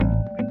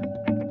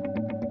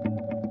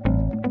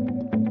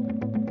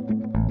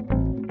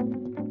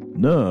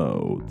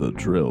Now, the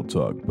Trail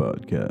Talk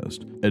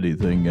Podcast.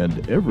 Anything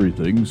and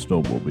everything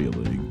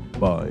snowmobiling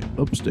by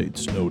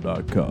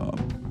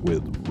UpstateSnow.com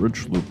with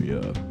Rich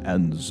Lupia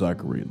and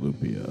Zachary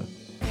Lupia.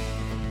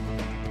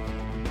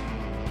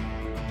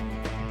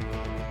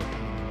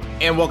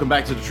 And welcome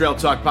back to the Trail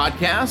Talk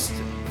Podcast.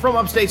 From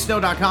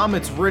UpstateSnow.com,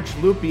 it's Rich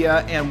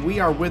Lupia, and we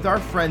are with our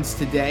friends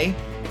today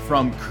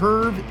from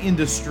Curve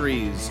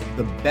Industries,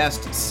 the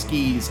best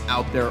skis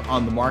out there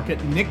on the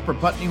market. Nick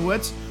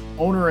Proputniewicz,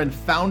 owner and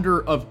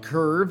founder of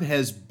Curve,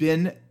 has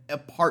been a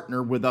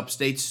partner with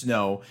Upstate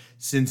Snow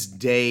since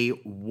day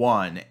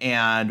one.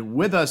 And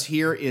with us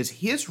here is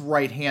his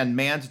right-hand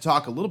man to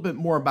talk a little bit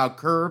more about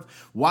Curve,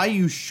 why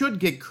you should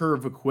get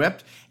Curve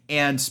equipped,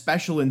 and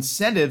special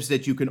incentives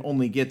that you can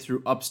only get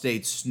through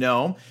Upstate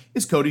Snow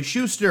is Cody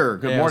Schuster.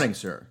 Good morning,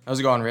 sir. How's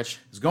it going, Rich?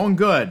 It's going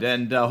good,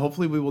 and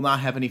hopefully we will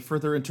not have any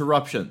further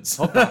interruptions.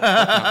 We're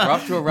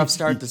off to a rough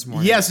start this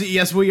morning.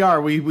 Yes, we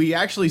are. We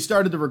actually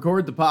started to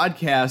record the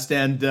podcast,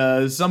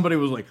 and somebody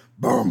was like,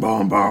 "Boom,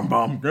 boom, boom,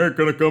 boom! Ain't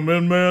gonna come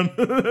in, man."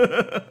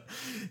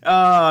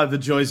 The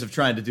joys of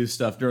trying to do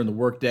stuff during the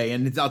workday.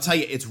 And I'll tell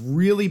you, it's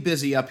really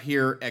busy up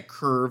here at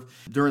Curve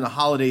during the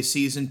holiday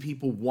season.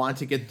 People want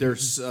to get their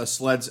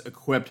sleds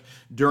equipped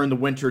during the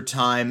winter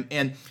time.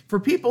 And for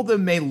people that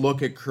may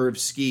look at Curve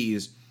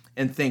skis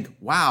and think,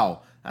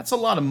 wow, that's a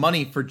lot of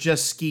money for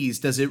just skis.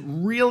 Does it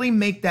really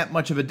make that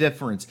much of a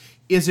difference?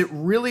 Is it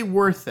really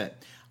worth it?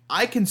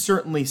 I can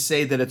certainly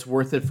say that it's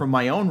worth it from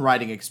my own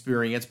riding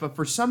experience, but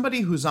for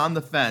somebody who's on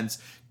the fence,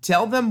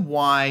 tell them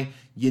why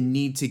you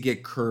need to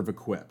get Curve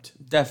equipped.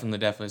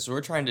 Definitely. So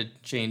we're trying to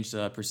change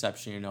the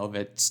perception,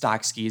 that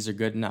stock skis are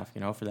good enough.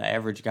 For the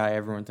average guy,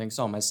 everyone thinks,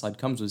 oh, my sled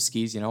comes with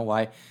skis.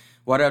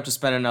 Why do I have to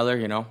spend another,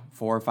 $400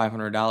 or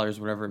 $500,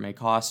 whatever it may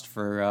cost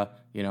for,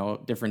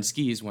 different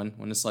skis when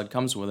the sled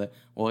comes with it?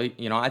 Well,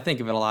 I think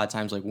of it a lot of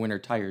times like winter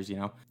tires,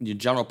 your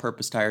general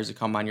purpose tires that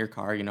come on your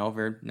car,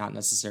 they're not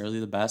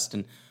necessarily the best.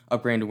 And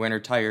upgrading to winter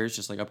tires,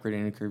 just like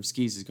upgrading to Curve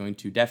skis, is going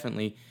to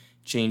definitely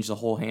change the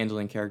whole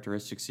handling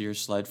characteristics of your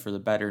sled for the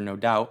better, no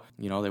doubt.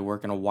 They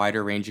work in a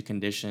wider range of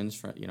conditions.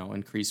 For,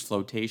 increased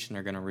flotation.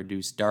 They're going to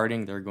reduce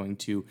darting. They're going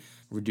to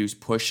reduce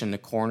push in the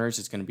corners.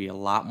 It's going to be a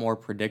lot more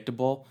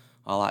predictable,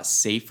 a lot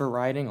safer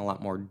riding, a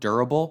lot more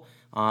durable.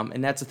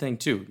 And that's the thing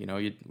too.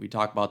 We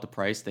talk about the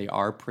price. They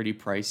are pretty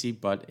pricey,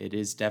 but it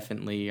is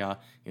definitely, if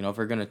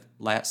they're going to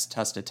last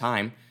test of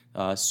time,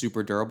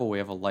 super durable. We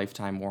have a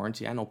lifetime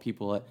warranty. I know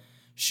people that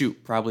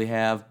probably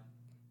have,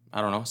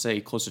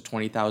 say close to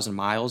 20,000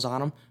 miles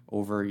on them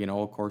over,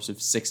 a course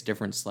of 6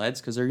 different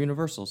sleds, because they're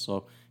universal.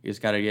 So you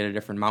just got to get a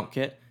different mount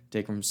kit,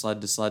 take them from sled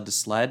to sled to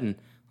sled, and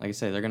like I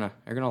say, they're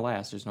gonna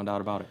last. There's no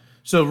doubt about it.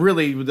 So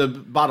really, the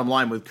bottom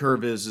line with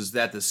Curve is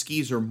that the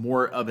skis are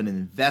more of an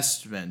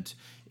investment.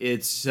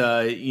 It's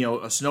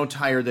a snow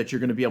tire that you're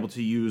going to be able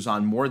to use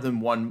on more than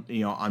one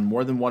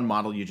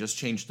model. You just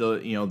change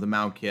the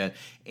mount kit,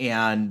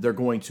 and they're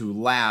going to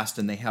last,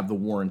 and they have the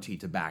warranty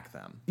to back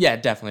them. Yeah,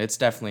 definitely. It's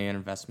definitely an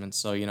investment.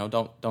 So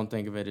don't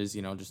think of it as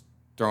just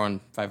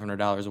throwing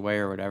 $500 away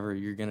or whatever.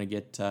 You're gonna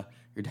get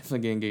you're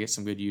definitely gonna get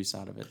some good use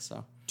out of it.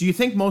 So do you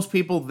think most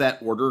people that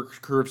order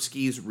Curve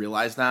skis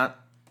realize that?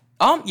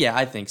 Yeah,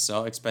 I think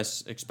so.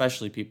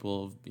 Especially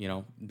people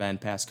who've, been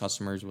past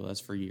customers with us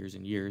for years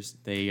and years.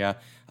 They,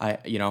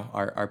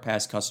 our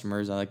past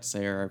customers, I like to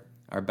say, are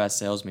our best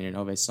salesmen.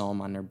 They sell them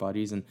on their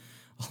buddies, and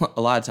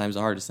a lot of times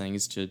the hardest thing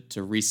is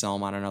to resell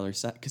them on another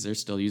set, because they're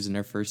still using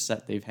their first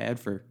set they've had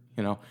for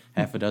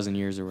half a dozen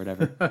years or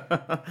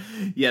whatever.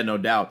 Yeah, no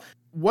doubt.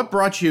 What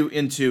brought you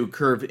into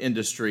Curve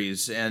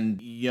Industries? And,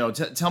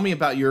 tell me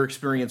about your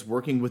experience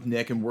working with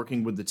Nick and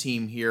working with the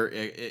team here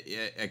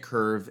at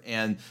Curve,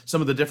 and some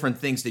of the different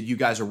things that you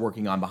guys are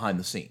working on behind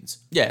the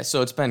scenes. Yeah,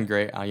 so it's been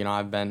great.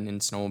 I've been in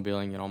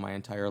snowmobiling, my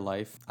entire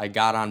life. I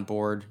got on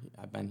board,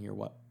 I've been here,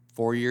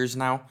 4 years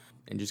now,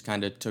 and just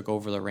kind of took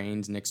over the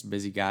reins. Nick's a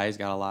busy guy. He's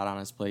got a lot on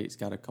his plate. He's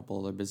got a couple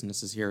other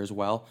businesses here as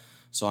well.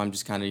 So I'm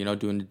just kind of,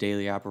 doing the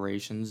daily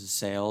operations,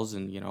 sales,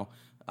 and,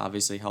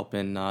 obviously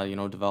helping,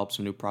 develop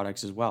some new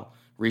products as well.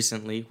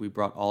 Recently, we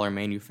brought all our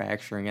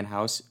manufacturing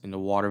in-house into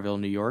Waterville,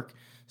 New York.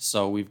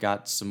 So we've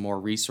got some more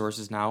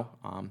resources now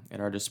at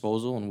our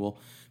disposal, and we'll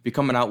be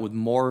coming out with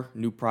more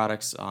new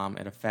products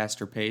at a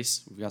faster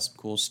pace. We've got some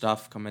cool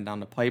stuff coming down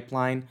the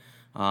pipeline.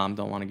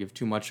 Don't want to give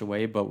too much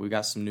away, but we've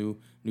got some new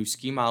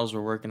ski models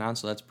we're working on,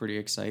 so that's pretty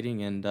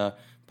exciting, and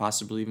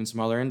possibly even some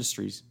other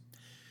industries.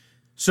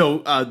 So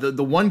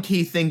the one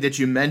key thing that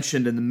you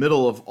mentioned in the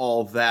middle of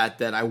all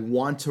that I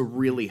want to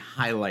really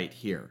highlight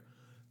here,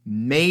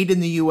 made in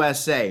the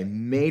USA,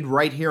 made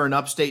right here in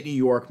upstate New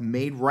York,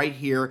 made right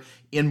here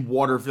in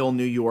Waterville,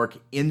 New York,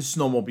 in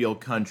snowmobile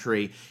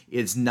country.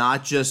 It's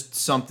not just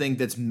something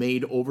that's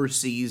made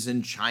overseas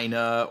in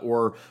China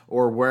or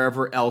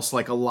wherever else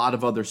like a lot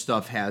of other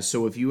stuff has.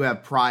 So if you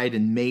have pride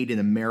in made in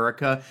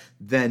America,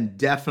 then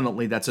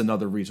definitely that's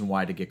another reason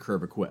why to get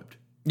Curve equipped.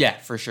 Yeah,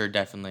 for sure,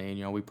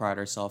 definitely. We pride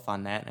ourselves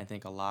on that, and I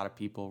think a lot of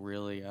people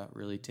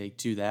really take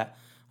to that.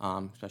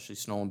 especially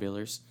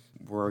snowmobilers.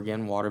 We're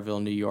again, Waterville,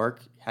 New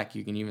York. Heck,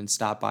 you can even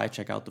stop by,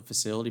 check out the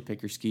facility,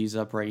 pick your skis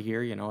up right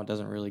here. You know, it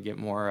doesn't really get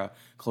more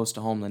close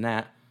to home than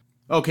that.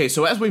 Okay,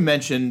 so as we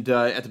mentioned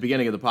at the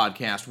beginning of the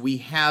podcast, we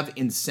have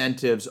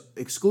incentives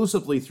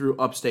exclusively through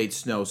Upstate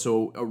Snow.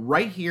 So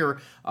right here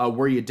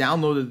where you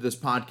downloaded this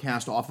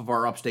podcast off of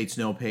our Upstate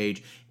Snow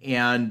page,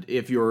 and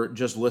if you're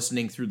just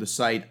listening through the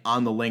site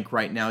on the link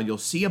right now, you'll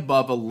see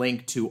above a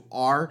link to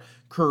our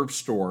Curve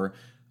store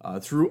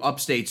through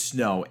Upstate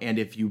Snow. And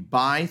if you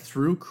buy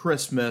through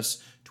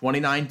Christmas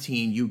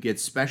 2019, you get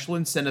special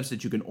incentives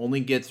that you can only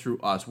get through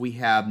us. We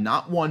have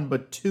not one,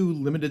 but 2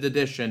 limited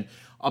edition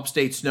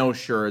Upstate Snow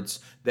shirts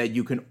that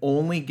you can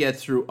only get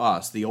through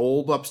us. The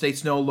old Upstate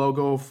Snow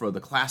logo for the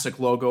classic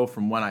logo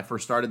from when I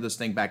first started this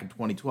thing back in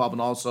 2012,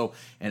 and also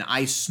an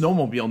Ice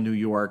Snowmobile New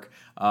York,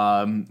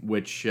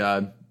 which...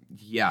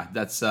 yeah,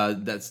 that's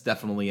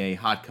definitely a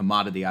hot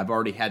commodity. I've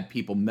already had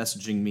people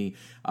messaging me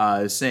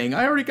saying,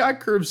 I already got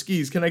Curve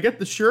skis. Can I get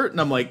the shirt?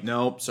 And I'm like,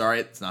 no, sorry,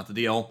 it's not the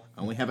deal.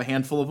 I only have a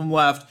handful of them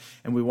left,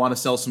 and we want to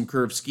sell some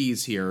Curve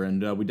skis here,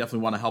 and we definitely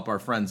want to help our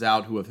friends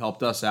out who have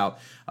helped us out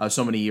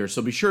so many years.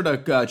 So be sure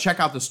to check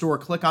out the store,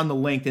 click on the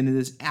link, and it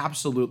is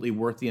absolutely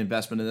worth the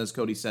investment. And as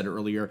Cody said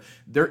earlier,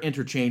 they're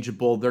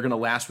interchangeable. They're going to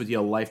last with you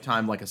a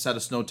lifetime, like a set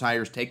of snow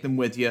tires. Take them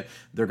with you.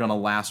 They're going to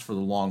last for the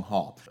long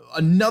haul.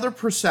 Another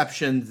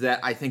perception that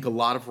I think a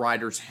lot of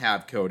riders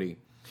have, Cody,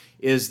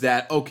 is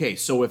that, okay,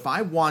 so if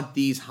I want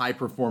these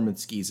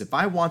high-performance skis, if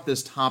I want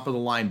this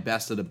top-of-the-line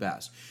best of the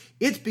best,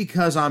 it's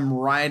because I'm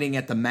riding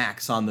at the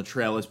max on the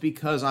trail. It's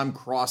because I'm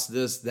cross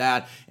this,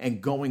 that,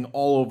 and going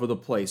all over the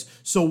place.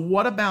 So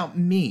what about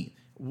me?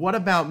 What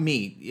about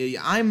me?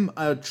 I'm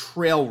a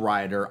trail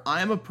rider.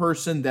 I'm a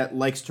person that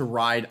likes to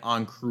ride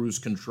on cruise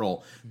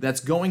control. That's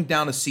going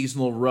down a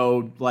seasonal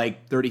road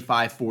like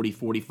 35, 40,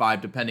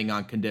 45, depending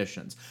on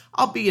conditions.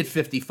 I'll be at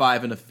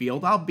 55 in a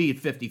field. I'll be at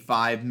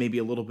 55, maybe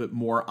a little bit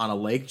more on a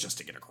lake just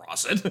to get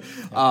across it.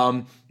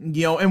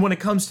 And when it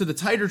comes to the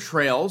tighter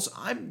trails,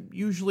 I'm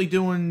usually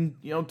doing,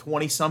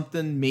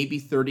 20-something, maybe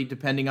 30,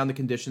 depending on the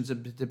conditions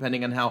and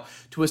depending on how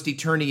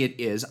twisty-turny it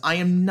is. I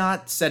am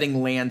not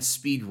setting land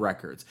speed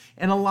records.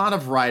 And a lot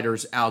of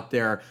riders out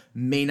there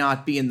may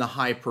not be in the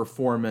high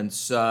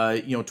performance,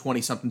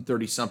 20-something,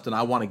 30-something,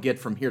 I want to get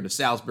from here to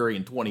Salisbury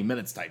in 20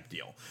 minutes type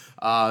deal.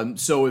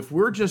 So if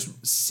we're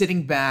just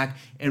sitting back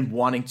and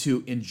wanting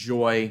to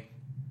enjoy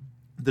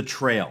the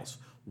trails,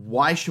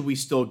 why should we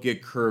still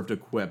get curved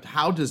equipped?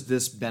 How does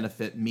this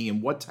benefit me,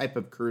 and what type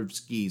of curved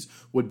skis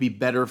would be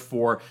better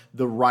for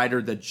the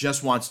rider that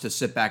just wants to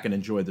sit back and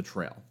enjoy the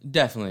trail?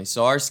 Definitely.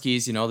 So our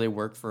skis, they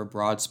work for a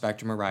broad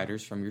spectrum of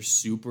riders, from your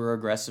super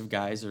aggressive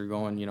guys that are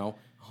going,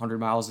 100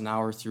 miles an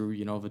hour through,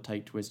 the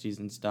tight twisties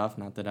and stuff.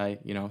 Not that I,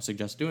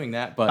 suggest doing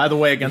that, but... By the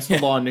way, against the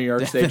law in New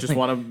York State, just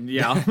want to,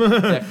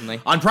 Definitely.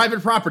 On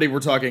private property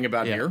we're talking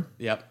about here.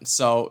 Yep.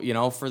 So,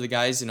 for the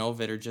guys,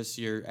 that are just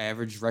your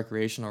average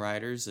recreational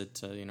riders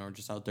that, are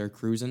just out there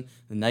cruising,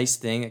 the nice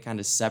thing that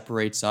kind of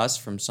separates us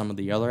from some of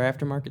the other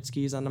aftermarket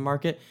skis on the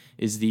market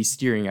is the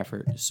steering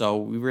effort. So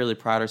we really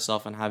pride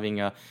ourselves on having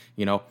a,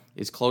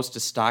 as close to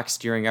stock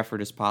steering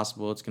effort as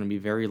possible. It's going to be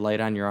very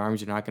light on your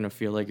arms. You're not going to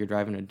feel like you're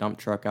driving a dump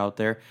truck out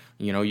there.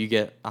 You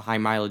get a high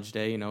mileage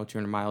day,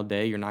 200-mile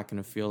day. You're not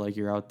going to feel like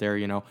you're out there,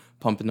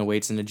 pumping the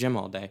weights in the gym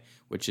all day,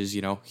 which is,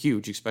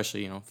 huge,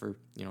 especially, for,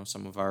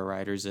 some of our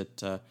riders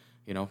that,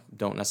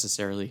 don't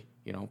necessarily,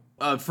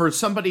 For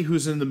somebody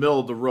who's in the middle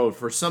of the road,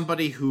 for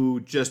somebody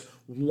who just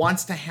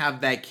wants to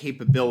have that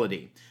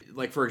capability.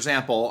 Like, for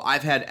example,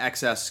 I've had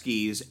XS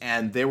skis,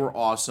 and they were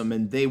awesome,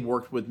 and they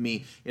worked with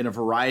me in a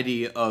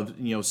variety of,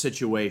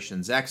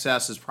 situations.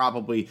 XS is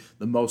probably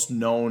the most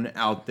known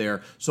out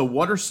there. So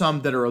what are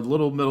some that are a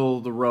little middle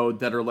of the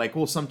road that are like,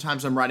 well,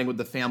 sometimes I'm riding with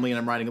the family and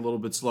I'm riding a little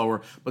bit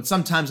slower, but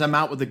sometimes I'm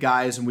out with the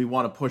guys and we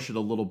want to push it a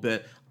little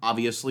bit,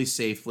 obviously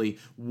safely.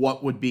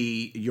 What would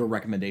be your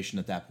recommendation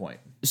at that point?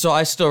 So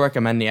I still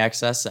recommend the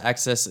XS. The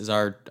XS is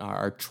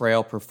our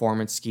trail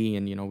performance ski,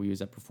 and we use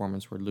that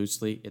performance word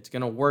loosely. It's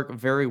going to work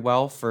very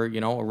well for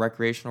a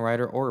recreational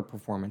rider or a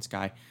performance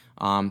guy.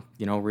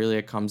 Really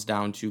it comes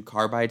down to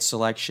carbide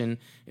selection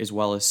as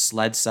well as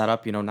sled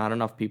setup. Not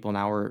enough people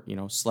now are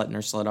sledding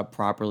their sled up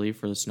properly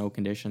for the snow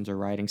conditions or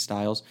riding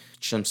styles.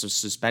 Some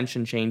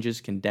suspension changes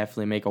can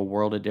definitely make a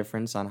world of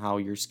difference on how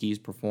your skis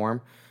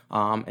perform.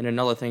 And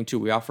another thing too,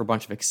 we offer a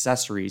bunch of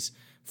accessories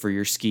for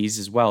your skis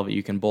as well that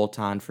you can bolt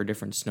on for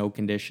different snow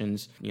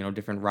conditions,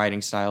 different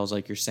riding styles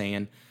like you're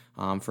saying.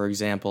 For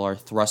example, our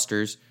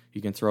thrusters,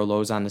 you can throw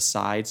those on the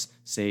sides.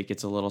 Say it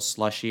gets a little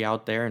slushy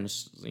out there and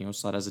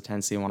sled has a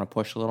tendency to want to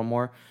push a little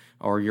more,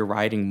 or you're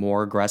riding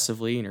more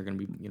aggressively and you're going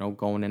to be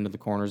going into the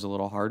corners a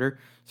little harder.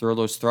 Throw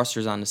those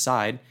thrusters on the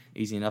side,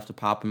 easy enough to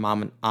pop them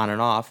on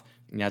and off,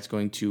 and that's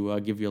going to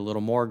give you a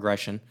little more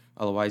aggression.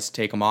 Otherwise,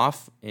 take them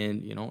off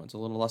and it's a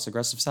little less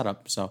aggressive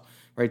setup. So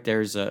right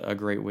there is a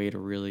great way to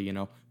really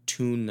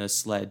tune the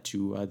sled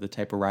to the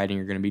type of riding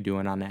you're going to be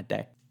doing on that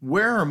day.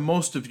 Where are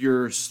most of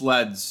your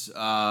sleds,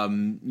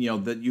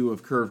 that you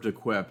have curved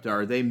equipped?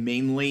 Are they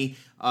mainly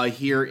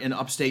here in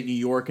upstate New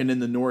York and in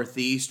the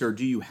Northeast, or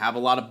do you have a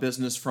lot of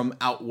business from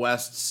out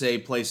west, say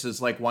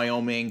places like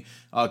Wyoming,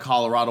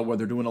 Colorado, where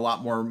they're doing a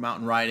lot more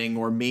mountain riding,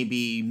 or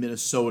maybe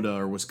Minnesota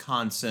or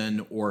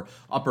Wisconsin or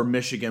upper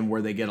Michigan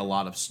where they get a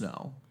lot of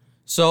snow?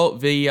 So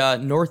the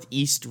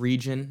Northeast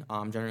region,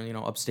 generally,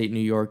 upstate New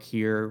York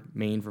here,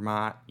 Maine,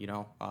 Vermont,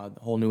 the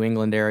whole New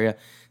England area,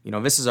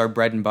 this is our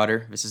bread and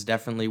butter. This is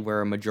definitely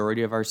where a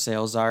majority of our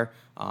sales are.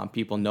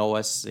 People know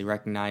us, they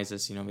recognize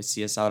us, they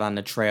see us out on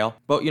the trail.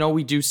 But,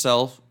 we do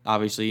sell,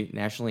 obviously,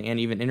 nationally and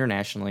even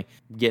internationally.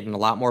 Getting a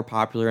lot more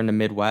popular in the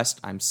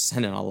Midwest. I'm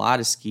sending a lot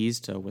of skis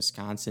to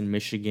Wisconsin,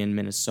 Michigan,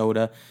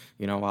 Minnesota,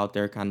 out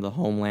there, kind of the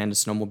homeland of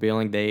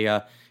snowmobiling.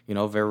 They're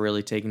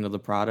really taking to the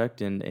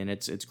product, and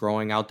it's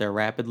growing out there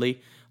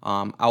rapidly.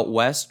 Out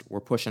west, we're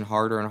pushing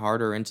harder and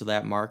harder into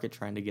that market,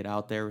 trying to get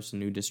out there with some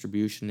new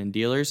distribution and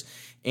dealers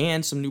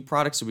and some new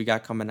products that we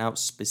got coming out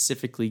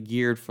specifically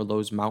geared for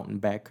those mountain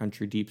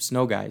backcountry deep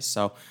snow guys.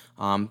 So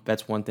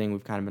that's one thing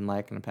we've kind of been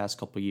lacking the past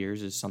couple of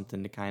years, is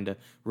something to kind of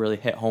really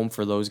hit home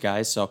for those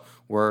guys. So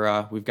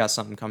we've got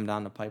something coming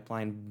down the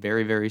pipeline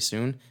very, very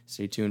soon.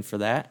 Stay tuned for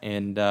that.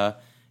 And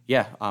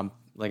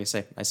like I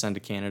say, I send to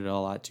Canada a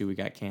lot too. We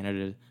got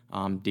Canada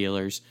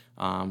dealers.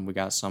 We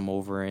got some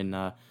over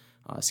in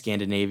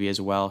Scandinavia as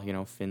well,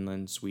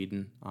 Finland,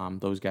 Sweden.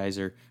 Those guys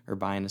are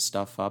buying the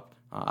stuff up.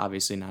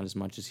 Obviously not as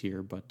much as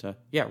here, but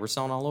we're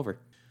selling all over.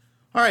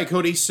 All right,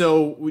 Cody,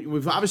 so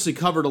we've obviously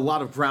covered a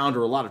lot of ground,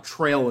 or a lot of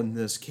trail in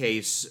this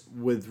case,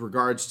 with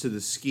regards to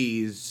the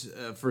skis.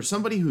 For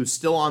somebody who's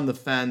still on the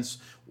fence,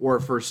 or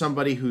for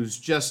somebody who's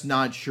just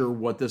not sure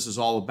what this is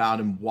all about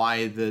and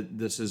why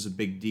this is a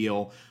big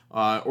deal,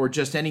 or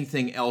just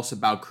anything else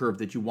about Curve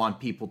that you want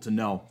people to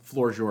know,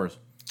 floor's yours.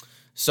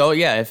 So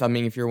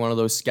if you're one of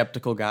those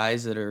skeptical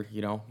guys that are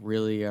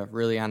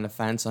really on the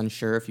fence,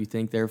 unsure if you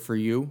think they're for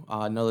you,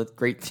 another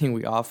great thing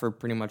we offer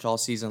pretty much all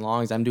season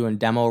long is I'm doing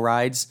demo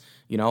rides,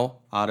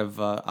 out of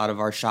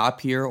our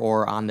shop here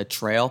or on the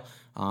trail.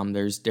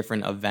 There's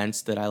different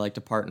events that I like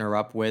to partner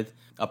up with.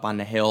 Up on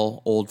the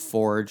hill, Old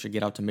Forge, I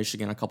get out to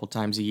Michigan a couple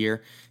times a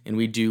year, and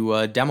we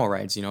do demo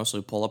rides. So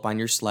we pull up on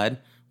your sled,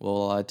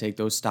 we'll take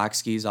those stock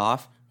skis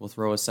off. We'll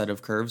throw a set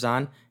of curves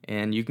on,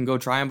 and you can go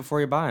try them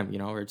before you buy them.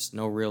 It's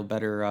no real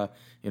better,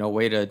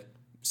 way to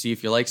see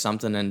if you like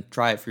something and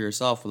try it for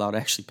yourself without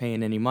actually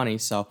paying any money.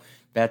 So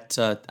that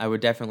I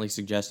would definitely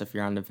suggest, if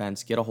you're on the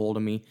fence, get a hold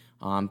of me.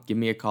 Give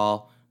me a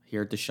call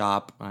here at the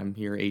shop. I'm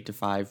here 8 to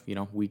 5,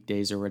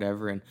 weekdays or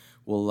whatever, and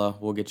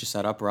we'll get you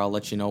set up, or I'll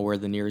let you know where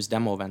the nearest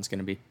demo event's going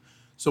to be.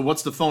 So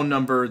what's the phone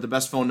number, the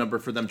best phone number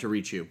for them to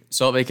reach you?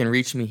 So they can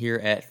reach me here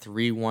at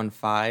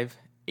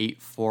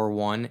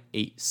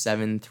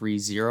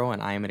 315-841-8730,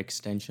 and I am at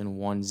extension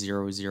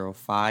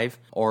 1005.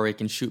 Or you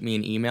can shoot me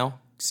an email,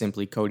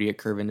 simply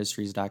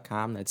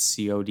Cody@curveindustries.com. That's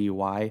CODY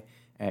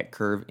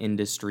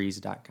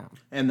 @curveindustries.com.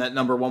 And that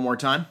number one more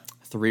time?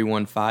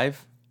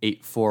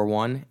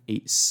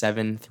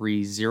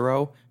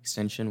 315-841-8730,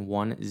 extension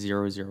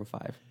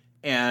 1005.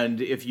 And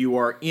if you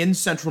are in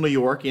central New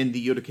York, in the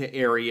Utica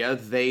area,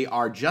 they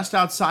are just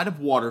outside of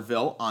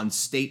Waterville on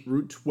State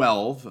Route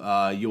 12.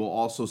 You will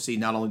also see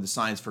not only the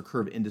signs for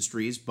Curve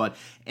Industries, but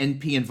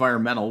NP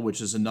Environmental,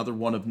 which is another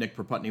one of Nick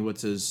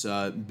Proputniewicz's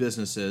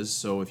businesses.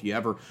 So if you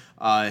ever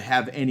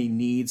have any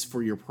needs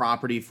for your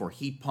property for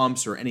heat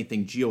pumps or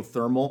anything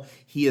geothermal,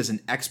 he is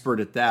an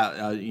expert at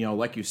that.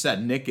 Like you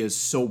said, Nick is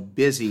so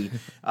busy.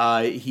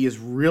 He is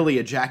really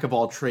a jack of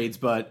all trades,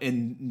 but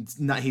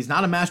he's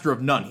not a master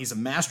of none. He's a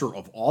master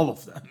of all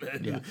of them.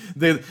 Yeah.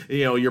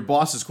 Your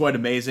boss is quite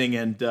amazing,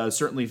 and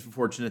certainly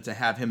fortunate to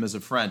have him as a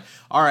friend.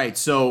 All right,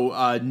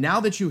 so now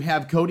that you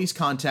have Cody's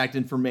contact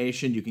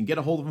information, you can get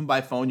a hold of him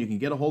by phone, you can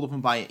get a hold of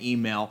him via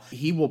email.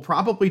 He will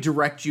probably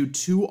direct you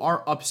to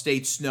our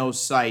Upstate Snow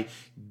site.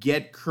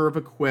 Get Curve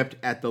equipped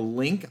at the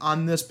link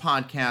on this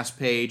podcast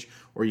page,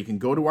 or you can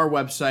go to our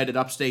website at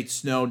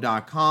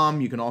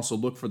upstatesnow.com. You can also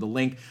look for the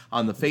link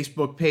on the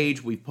Facebook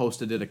page. We've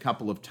posted it a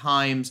couple of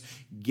times.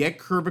 Get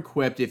Curve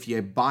equipped. If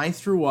you buy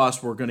through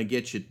us, we're going to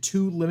get you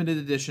 2 limited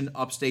edition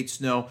Upstate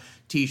Snow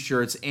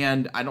t-shirts,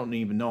 and I don't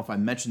even know if I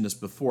mentioned this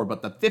before,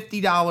 but the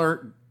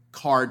 $50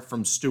 card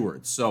from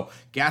Stewart's. So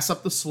gas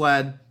up the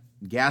sled,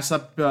 gas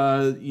up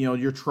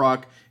your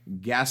truck,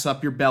 gas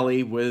up your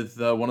belly with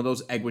one of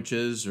those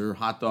Eggwiches or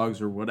hot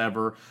dogs or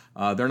whatever.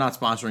 They're not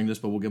sponsoring this,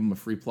 but we'll give them a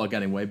free plug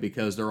anyway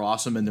because they're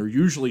awesome, and they're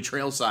usually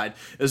trailside,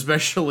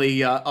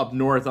 especially up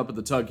north, up at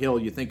the Tug Hill.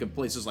 You think of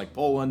places like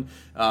Poland,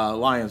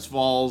 Lyons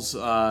Falls.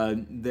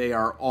 They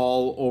are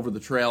all over the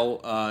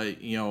trail,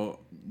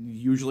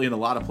 usually in a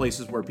lot of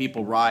places where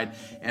people ride,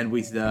 and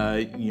we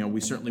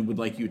certainly would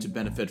like you to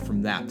benefit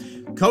from that.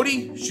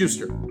 Cody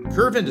Schuster,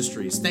 Curve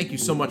Industries, thank you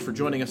so much for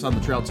joining us on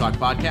the Trail Talk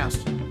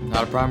podcast.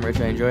 Not a problem, Rich.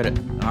 I enjoyed it.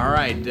 All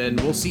right, and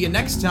we'll see you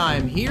next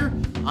time here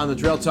on the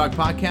Trail Talk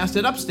podcast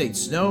at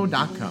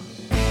upstatesnow.com.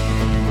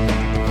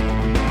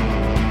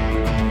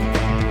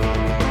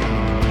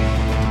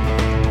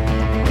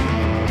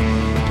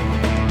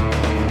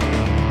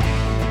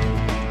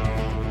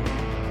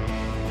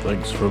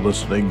 Thanks for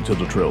listening to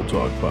the Trail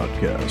Talk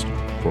Podcast.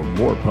 For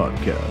more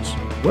podcasts,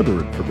 weather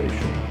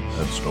information,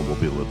 and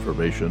snowmobile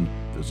information,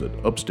 visit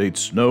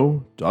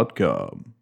upstatesnow.com.